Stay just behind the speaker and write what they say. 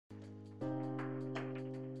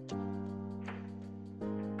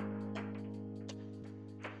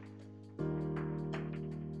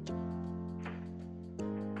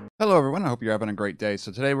Hello, everyone. I hope you're having a great day.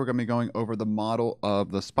 So today we're going to be going over the model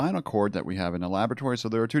of the spinal cord that we have in the laboratory. So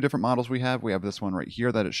there are two different models we have. We have this one right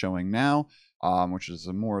here that it's showing now, which is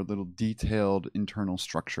a more little detailed internal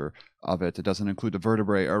structure of it. It doesn't include the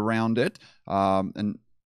vertebrae around it. And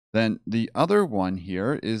then the other one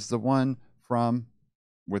here is the one from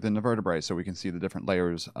within the vertebrae. So we can see the different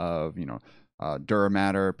layers of, dura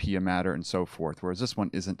matter, pia matter, and so forth, whereas this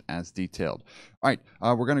one isn't as detailed. All right,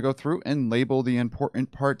 we're going to go through and label the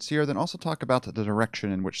important parts here, then also talk about the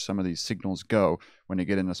direction in which some of these signals go when they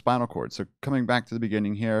get in the spinal cord. So coming back to the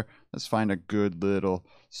beginning here, let's find a good little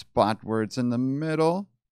spot where it's in the middle.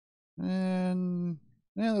 And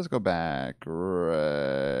yeah, let's go back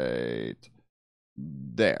right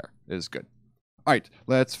there is good. All right,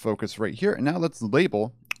 let's focus right here. And now let's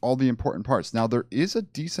label all the important parts. Now, there is a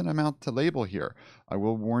decent amount to label here. I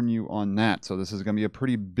will warn you on that. So this is going to be a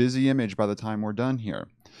pretty busy image by the time we're done here.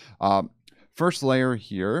 First layer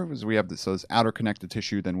here is we have this outer connective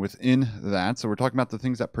tissue, then within that. So we're talking about the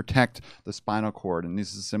things that protect the spinal cord, and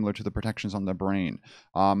this is similar to the protections on the brain.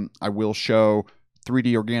 I will show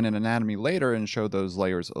 3D organic anatomy later and show those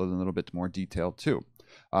layers a little bit more detailed too.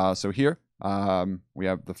 So here, we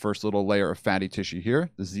have the first little layer of fatty tissue here.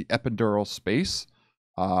 This is the epidural space.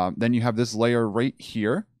 Then you have this layer right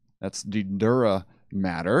here. That's the dura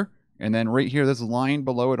matter. And then right here, this line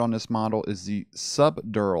below it on this model is the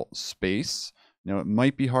subdural space. Now, it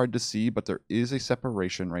might be hard to see, but there is a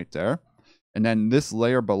separation right there. And then this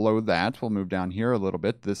layer below that, we'll move down here a little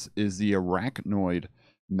bit. This is the arachnoid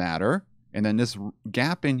matter. And then this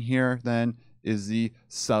gap in here then is the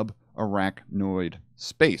subarachnoid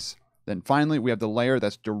space. Then finally, we have the layer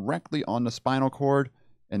that's directly on the spinal cord,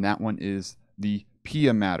 and that one is the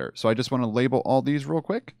pia matter. So I just want to label all these real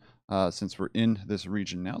quick since we're in this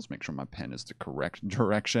region now. Let's make sure my pen is the correct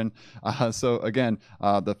direction. So again,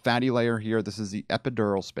 the fatty layer here, this is the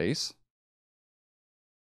epidural space.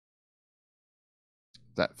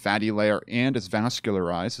 That fatty layer and it's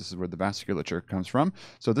vascularized. This is where the vasculature comes from.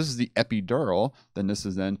 So this is the epidural. Then this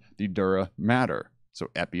is then the dura mater.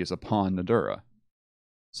 So epi is upon the dura.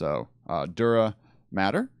 So dura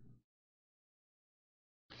mater.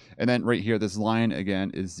 And then right here, this line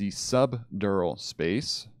again is the subdural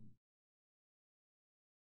space.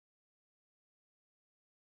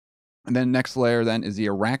 And then next layer then is the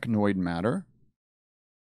arachnoid matter.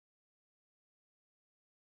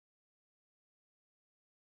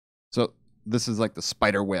 So this is like the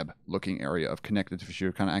spider web looking area of connective tissue.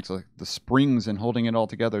 It kind of acts like the springs and holding it all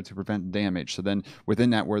together to prevent damage. So then within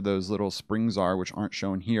that, where those little springs are, which aren't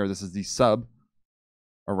shown here, this is the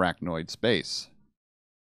subarachnoid space.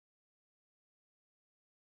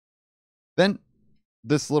 Then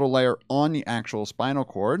this little layer on the actual spinal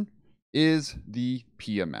cord is the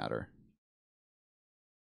pia matter.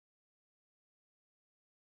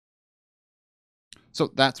 So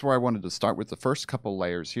that's where I wanted to start with the first couple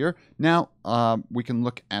layers here. Now we can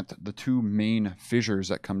look at the two main fissures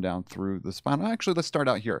that come down through the spine. Actually, let's start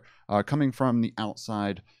out here, coming from the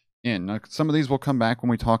outside in. Now, some of these will come back when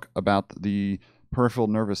we talk about the peripheral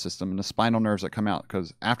nervous system and the spinal nerves that come out,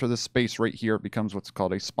 because after this space right here, it becomes what's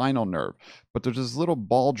called a spinal nerve. But there's this little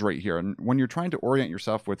bulge right here, and when you're trying to orient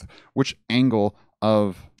yourself with which angle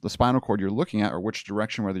of the spinal cord you're looking at, or which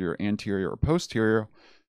direction, whether you're anterior or posterior,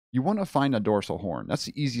 you want to find a dorsal horn. That's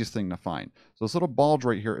the easiest thing to find. So this little bulge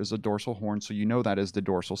right here is a dorsal horn, so you know that is the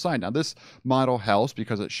dorsal side. Now this model helps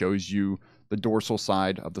because it shows you the dorsal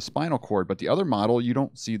side of the spinal cord, but the other model, you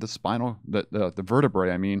don't see the spinal, the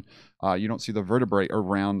vertebrae, you don't see the vertebrae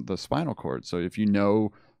around the spinal cord. So if you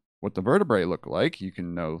know what the vertebrae look like, you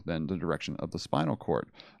can know then the direction of the spinal cord.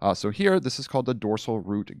 So here, this is called the dorsal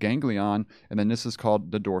root ganglion, and then this is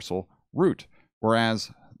called the dorsal root.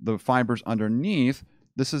 Whereas the fibers underneath,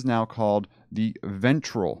 this is now called the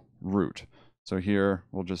ventral root. So here,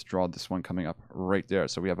 we'll just draw this one coming up right there.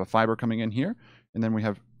 So we have a fiber coming in here, and then we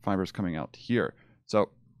have fibers coming out here. So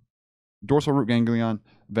dorsal root ganglion,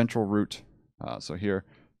 ventral root. So here,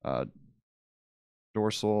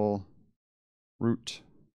 dorsal root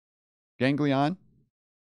ganglion,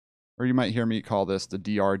 or you might hear me call this the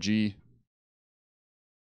DRG.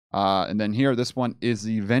 And then here, this one is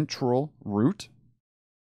the ventral root.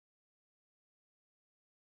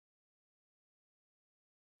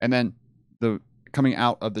 And then coming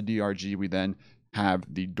out of the DRG, we then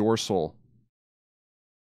have the dorsal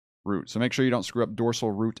root. So make sure you don't screw up dorsal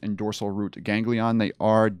root and dorsal root ganglion. They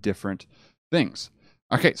are different things.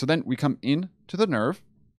 Okay, so then we come into the nerve.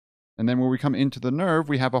 And then when we come into the nerve,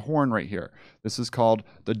 we have a horn right here. This is called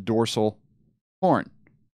the dorsal horn.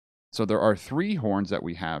 So there are three horns that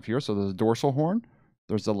we have here. So there's a dorsal horn.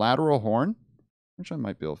 There's the lateral horn, which I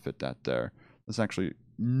might be able to fit that there. Let's actually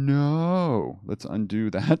no. Let's undo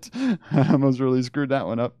that. I almost really screwed that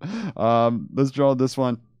one up. Let's draw this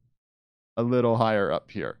one a little higher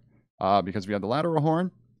up here. Because we have the lateral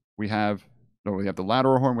horn, we have the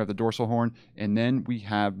lateral horn, we have the dorsal horn, and then we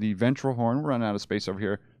have the ventral horn. We're running out of space over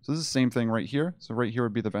here. So this is the same thing right here. So right here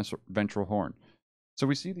would be the ventral horn. So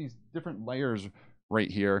we see these different layers right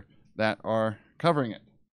here that are covering it.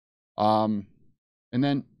 And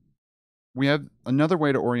then we have another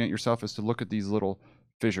way to orient yourself is to look at these little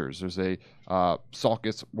fissures. There's a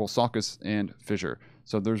sulcus and fissure.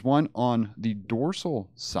 So there's one on the dorsal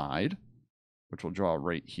side, which we'll draw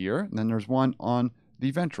right here. And then there's one on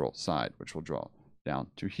the ventral side, which we'll draw down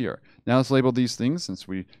to here. Now let's label these things since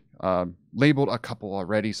we labeled a couple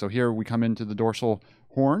already. So here we come into the dorsal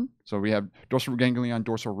horn. So we have dorsal ganglion,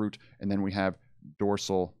 dorsal root, and then we have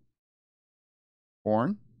dorsal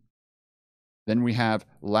horn. Then we have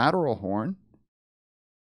lateral horn.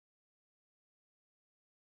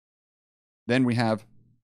 Then we have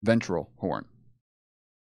ventral horn.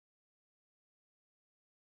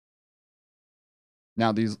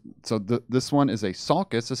 Now this one is a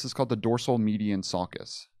sulcus. This is called the dorsal median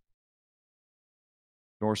sulcus.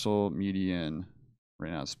 Dorsal median,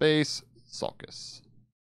 ran out of space, sulcus.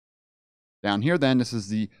 Down here then, this is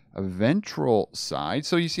the ventral side.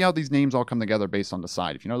 So you see how these names all come together based on the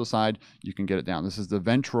side. If you know the side, you can get it down. This is the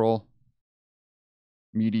ventral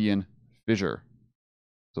median fissure.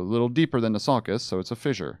 So a little deeper than the sulcus, so it's a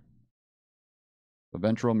fissure. The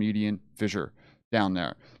ventral median fissure down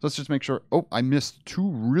there. So let's just make sure. Oh, I missed two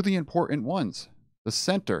really important ones. The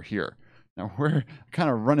center here. Now we're kind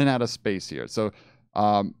of running out of space here. So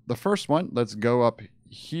the first one, let's go up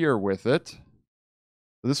here with it.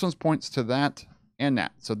 This one points to that and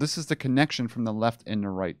that. So this is the connection from the left and the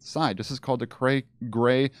right side. This is called the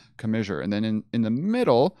gray commissure. And then in the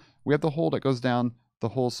middle, we have the hole that goes down the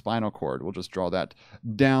whole spinal cord. We'll just draw that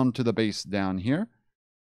down to the base down here.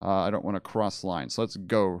 I don't want to cross lines. So let's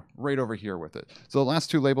go right over here with it. So the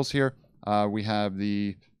last two labels here, we have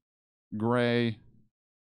the gray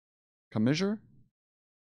commissure.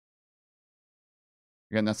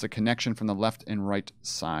 Again, that's the connection from the left and right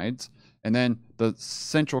sides. And then the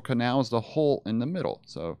central canal is the hole in the middle.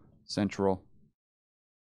 So central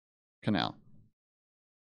canal.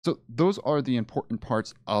 So those are the important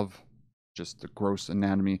parts of just the gross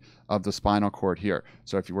anatomy of the spinal cord here.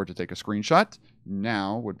 So if you were to take a screenshot,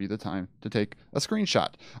 now would be the time to take a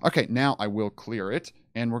screenshot. Okay, now I will clear it.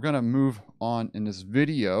 And we're going to move on in this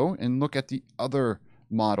video and look at the other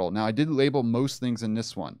model. Now I did label most things in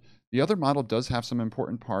this one. The other model does have some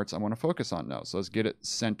important parts I want to focus on now. So let's get it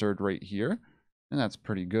centered right here. And that's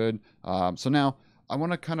pretty good. So now I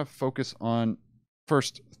want to kind of focus on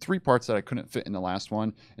first three parts that I couldn't fit in the last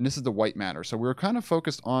one. And this is the white matter. So we were kind of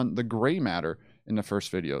focused on the gray matter in the first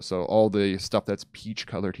video. So all the stuff that's peach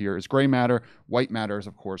colored here is gray matter. White matter is,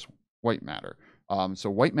 of course, white matter. So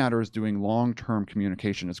white matter is doing long-term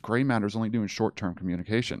communication, as gray matter is only doing short-term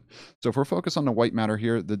communication. So if we're focused on the white matter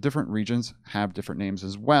here, the different regions have different names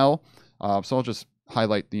as well. So I'll just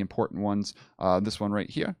highlight the important ones. This one right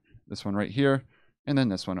here, and then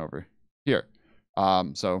this one over here.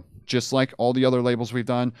 So just like all the other labels we've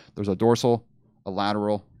done, there's a dorsal, a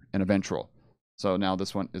lateral, and a ventral. So now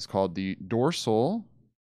this one is called the dorsal.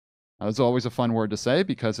 It's always a fun word to say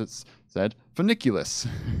because it's said funiculus.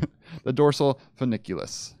 The dorsal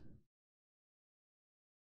funiculus.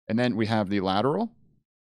 And then we have the lateral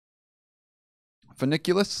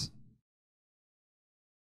funiculus.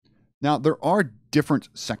 Now, there are different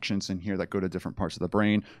sections in here that go to different parts of the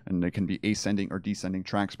brain, and they can be ascending or descending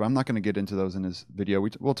tracks, but I'm not going to get into those in this video.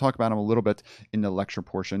 We'll talk about them a little bit in the lecture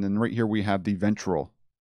portion. And right here we have the ventral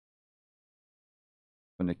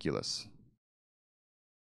funiculus.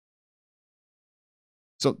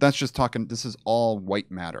 So that's just talking, this is all white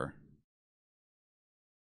matter.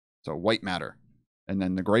 So white matter. And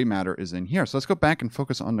then the gray matter is in here. So let's go back and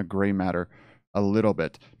focus on the gray matter a little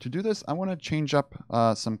bit. To do this, I want to change up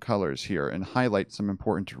some colors here and highlight some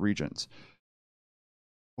important regions.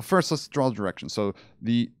 Well, first, let's draw the direction. So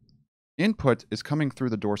the input is coming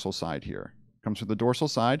through the dorsal side here. Comes through the dorsal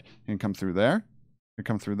side, it can come through there, it can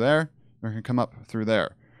come through there, or it can come up through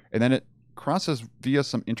there. And then it crosses via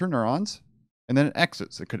some interneurons, and then it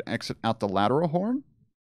exits. It could exit out the lateral horn,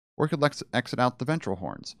 or it could exit out the ventral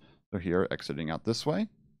horns. So here, exiting out this way,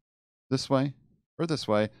 or this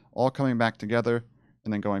way, all coming back together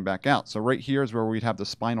and then going back out. So right here is where we'd have the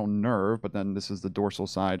spinal nerve, but then this is the dorsal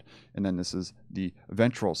side, and then this is the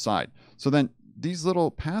ventral side. So then these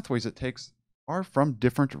little pathways it takes are from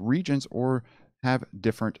different regions or have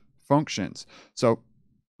different functions. So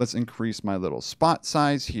let's increase my little spot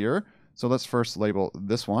size here. So let's first label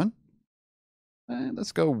this one. And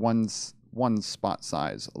let's go one spot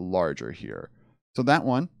size larger here. So that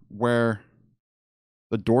one where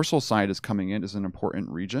the dorsal side is coming in is an important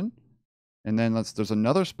region. And then there's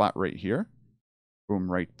another spot right here.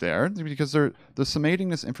 Boom, right there, because they're summating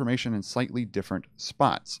this information in slightly different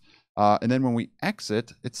spots. And then when we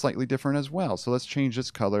exit, it's slightly different as well. So let's change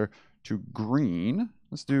this color to green.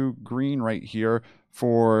 Let's do green right here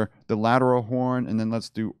for the lateral horn, and then let's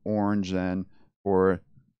do orange then for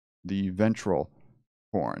the ventral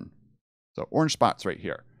horn. So orange spots right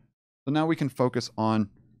here. So now we can focus on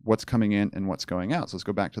what's coming in and what's going out. So let's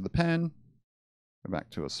go back to the pen, go back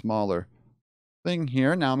to a smaller thing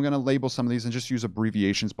here. Now I'm going to label some of these and just use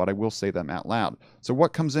abbreviations, but I will say them out loud. So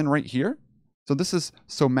what comes in right here? So this is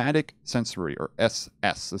somatic sensory, or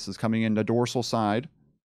SS. This is coming in the dorsal side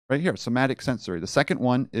right here, somatic sensory. The second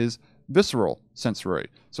one is visceral sensory.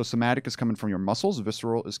 So somatic is coming from your muscles.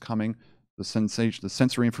 Visceral is coming, the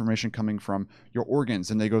sensory information coming from your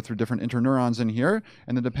organs. And they go through different interneurons in here.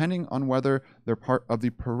 And then depending on whether they're part of the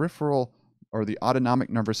peripheral or the autonomic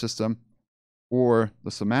nervous system or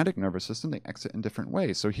the somatic nervous system, they exit in different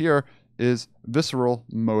ways. So here is visceral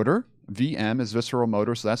motor. VM is visceral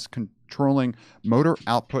motor, so that's controlling motor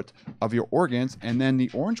output of your organs. And then the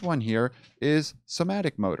orange one here is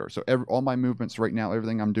somatic motor. So all my movements right now,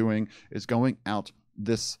 everything I'm doing is going out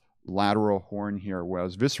this lateral horn here,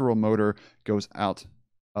 whereas visceral motor goes out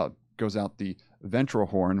the ventral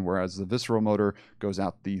horn, whereas the visceral motor goes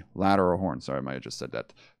out the lateral horn. Sorry, I might have just said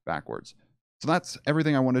that backwards. So that's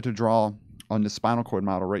everything I wanted to draw on the spinal cord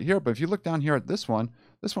model right here. But if you look down here at this one's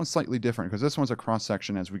slightly different because this one's a cross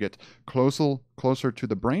section. As we get closer to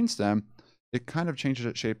the brainstem, it kind of changes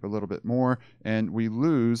its shape a little bit more, and we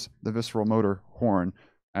lose the visceral motor horn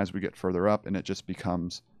as we get further up, and it just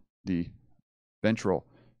becomes the ventral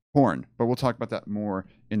horn. But we'll talk about that more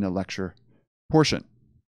in the lecture portion.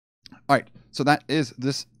 All right, so that is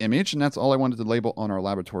this image, and that's all I wanted to label on our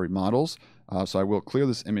laboratory models. So I will clear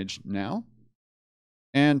this image now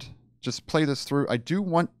and just play this through. I do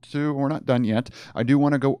want to, we're not done yet, I do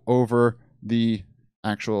want to go over the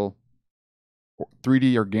actual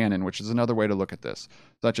 3D organon, which is another way to look at this.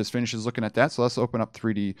 So that just finishes looking at that. So let's open up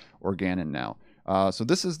 3D organon now. So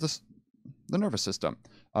this is the nervous system.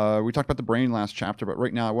 We talked about the brain last chapter, but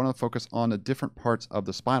right now I want to focus on the different parts of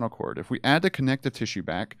the spinal cord. If we add the connective tissue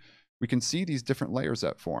back, we can see these different layers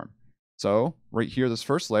that form. So right here, this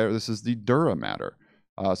first layer, this is the dura mater.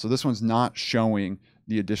 So this one's not showing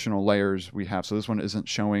the additional layers we have. So this one isn't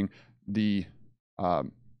showing the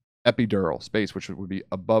epidural space, which would be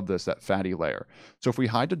above this, that fatty layer. So if we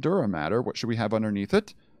hide the dura mater, what should we have underneath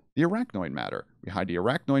it? The arachnoid matter. We hide the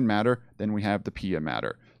arachnoid matter, then we have the pia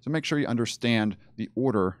mater. So make sure you understand the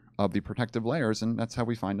order of the protective layers, and that's how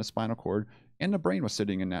we find the spinal cord, and the brain was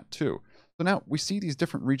sitting in that too. So now we see these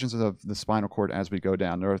different regions of the spinal cord as we go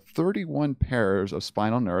down. There are 31 pairs of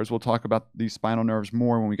spinal nerves. We'll talk about these spinal nerves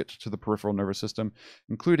more when we get to the peripheral nervous system,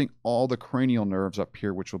 including all the cranial nerves up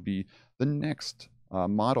here, which will be the next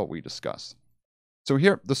model we discuss. So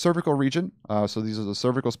here, the cervical region, so these are the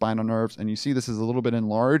cervical spinal nerves, and you see this is a little bit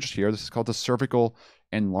enlarged here. This is called the cervical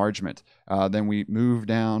enlargement. Then we move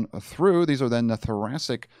down through. These are then the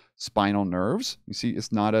thoracic spinal nerves. You see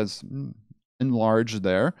it's not as enlarged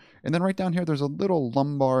there. And then right down here, there's a little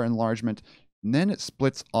lumbar enlargement, and then it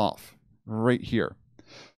splits off right here.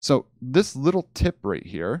 So this little tip right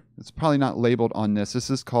here, it's probably not labeled on this.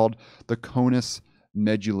 This is called the conus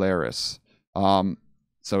medullaris.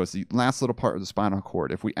 So it's the last little part of the spinal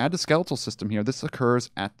cord. If we add the skeletal system here, this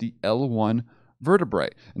occurs at the L1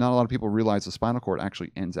 vertebrae. And not a lot of people realize the spinal cord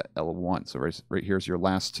actually ends at L1. So right here's your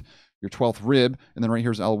 12th rib, and then right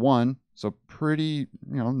here's L1. So pretty,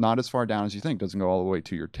 not as far down as you think. Doesn't go all the way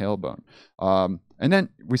to your tailbone. And then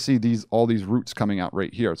we see all these roots coming out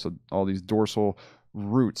right here. So all these dorsal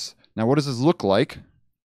roots. Now, what does this look like?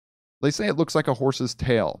 They say it looks like a horse's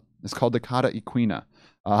tail. It's called the cauda equina.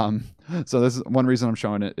 So this is one reason I'm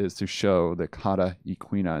showing it, is to show the cauda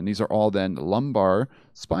equina. And these are all then lumbar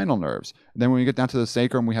spinal nerves. And then when we get down to the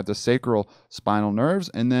sacrum, we have the sacral spinal nerves.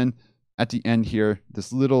 And then at the end here,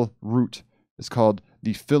 this little root is called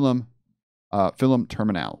the filum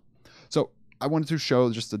terminal. So I wanted to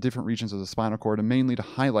show just the different regions of the spinal cord, and mainly to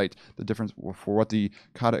highlight the difference for what the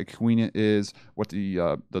cauda equina is, what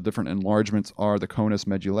the different enlargements are, the conus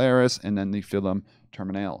medullaris, and then the filum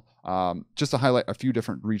terminal. Just to highlight a few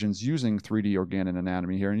different regions using 3D organon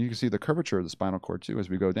anatomy here. And you can see the curvature of the spinal cord too as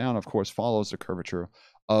we go down, of course, follows the curvature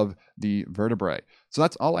of the vertebrae. So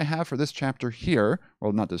that's all I have for this chapter here.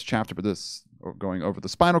 Well, not this chapter, but this going over the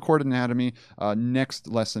spinal cord anatomy. Next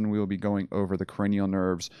lesson, we will be going over the cranial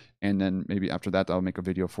nerves, and then maybe after that, I'll make a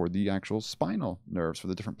video for the actual spinal nerves for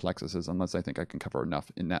the different plexuses, unless I think I can cover enough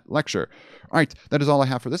in that lecture. All right, that is all I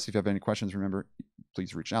have for this. If you have any questions, remember,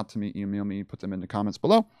 please reach out to me, email me, put them in the comments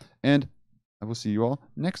below, and I will see you all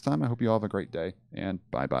next time. I hope you all have a great day, and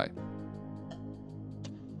bye-bye.